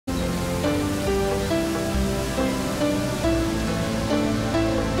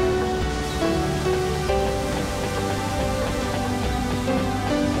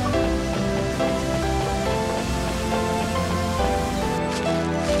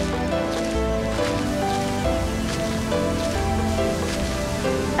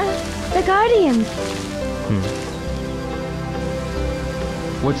guardians!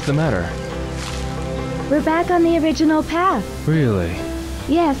 What's the matter? We're back on the original path. Really?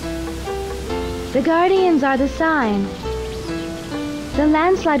 Yes. The guardians are the sign. The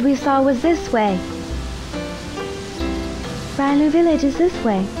landslide we saw was this way. Railu village is this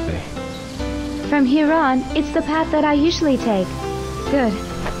way. From here on, it's the path that I usually take. Good.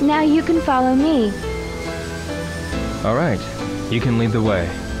 Now you can follow me. Alright, you can lead the way.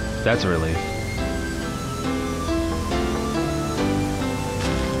 That's a relief.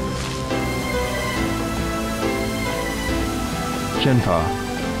 Shenhua,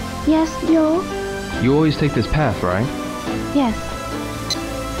 Yes, Yo? you always take this path, right? Yes.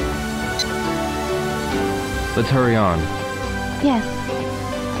 Let's hurry on. Yes.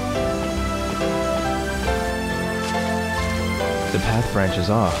 The path branches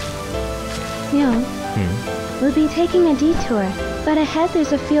off. Yo, we'll be taking a detour, but ahead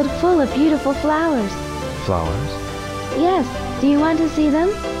there's a field full of beautiful flowers. Flowers? Yes. Do you want to see them?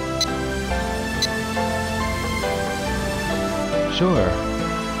 Sure.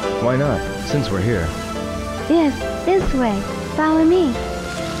 Why not, since we're here? Yes, this way. Follow me.